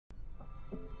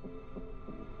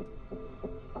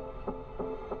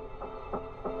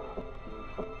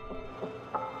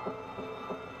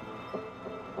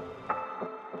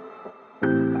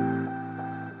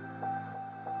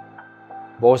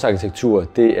Vores arkitektur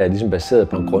det er ligesom baseret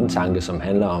på en grundtanke, som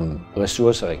handler om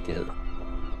ressourcerigtighed.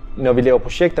 Når vi laver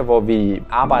projekter, hvor vi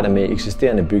arbejder med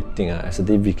eksisterende bygninger, altså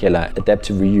det vi kalder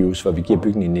adaptive reuse, hvor vi giver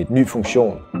bygningen en ny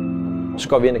funktion, så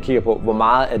går vi ind og kigger på, hvor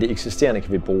meget af det eksisterende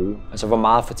kan vi bruge. Altså hvor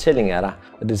meget fortælling er der.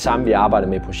 Og det er det samme, vi arbejder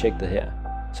med i projektet her,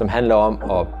 som handler om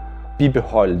at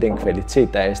bibeholde den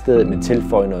kvalitet, der er i stedet, men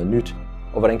tilføje noget nyt.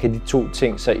 Og hvordan kan de to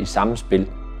ting så i samspil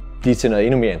blive til noget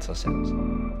endnu mere interessant.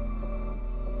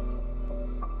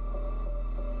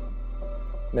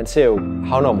 Man ser jo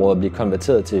havneområder blive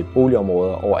konverteret til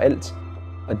boligområder overalt.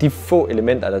 Og de få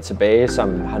elementer, der er tilbage,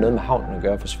 som har noget med havnen at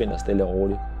gøre, forsvinder stille og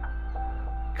roligt.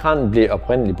 Kranen blev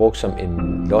oprindeligt brugt som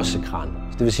en lossekran.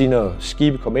 Det vil sige, når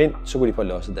skibe kom ind, så kunne de få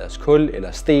losset deres kul,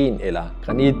 eller sten, eller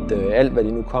granit, alt hvad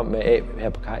de nu kom med af her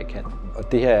på kajkanten.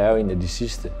 Og det her er jo en af de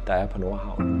sidste, der er på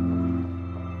Nordhavn.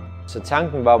 Så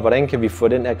tanken var, hvordan kan vi få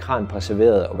den her kran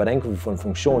preserveret, og hvordan kunne vi få en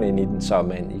funktion ind i den, så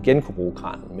man igen kunne bruge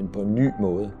kranen, men på en ny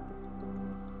måde.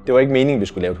 Det var ikke meningen, vi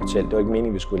skulle lave et hotel. Det var ikke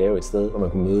meningen, vi skulle lave et sted, hvor man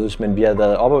kunne mødes. Men vi havde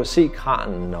været oppe og se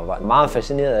kranen og var meget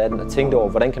fascineret af den og tænkte over,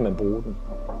 hvordan kan man bruge den.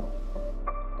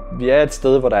 Vi er et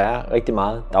sted, hvor der er rigtig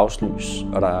meget dagslys,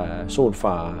 og der er sol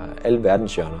fra alle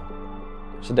verdens hjørner.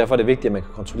 Så derfor er det vigtigt, at man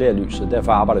kan kontrollere lyset.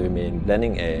 Derfor arbejder vi med en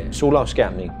blanding af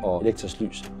solafskærmning og elektrisk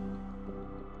lys.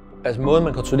 Altså måden,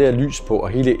 man kontrollerer lys på, og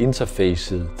hele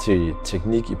interfacet til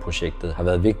teknik i projektet, har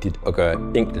været vigtigt at gøre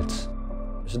enkelt.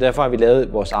 Så derfor har vi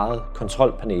lavet vores eget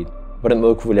kontrolpanel. På den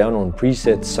måde kunne vi lave nogle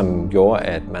presets, som gjorde,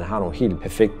 at man har nogle helt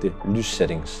perfekte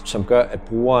lyssettings, som gør, at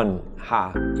brugeren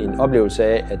har en oplevelse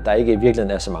af, at der ikke i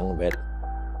virkeligheden er så mange valg.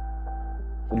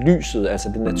 Lyset, altså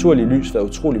det naturlige lys, er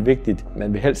utrolig vigtigt.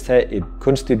 Man vil helst have et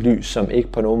kunstigt lys, som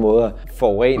ikke på nogen måde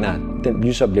forurener den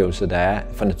lysoplevelse, der er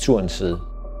fra naturens side.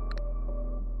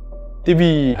 Det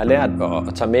vi har lært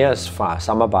at tage med os fra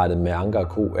samarbejdet med Anker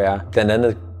Co er blandt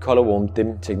andet color warm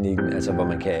dim-teknikken, altså hvor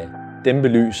man kan dæmpe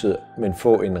lyset, men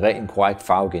få en ren, korrekt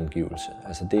farvegengivelse.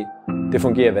 Altså det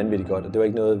fungerer vanvittigt godt, og det var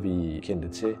ikke noget, vi kendte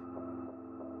til.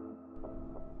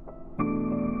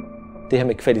 Det her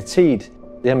med kvalitet,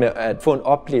 det her med at få en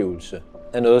oplevelse,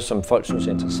 er noget, som folk synes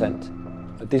er interessant.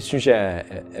 Og det synes jeg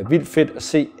er vildt fedt at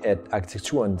se, at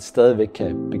arkitekturen stadigvæk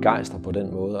kan begejstre på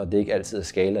den måde, og det ikke altid er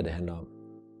skala, det handler om.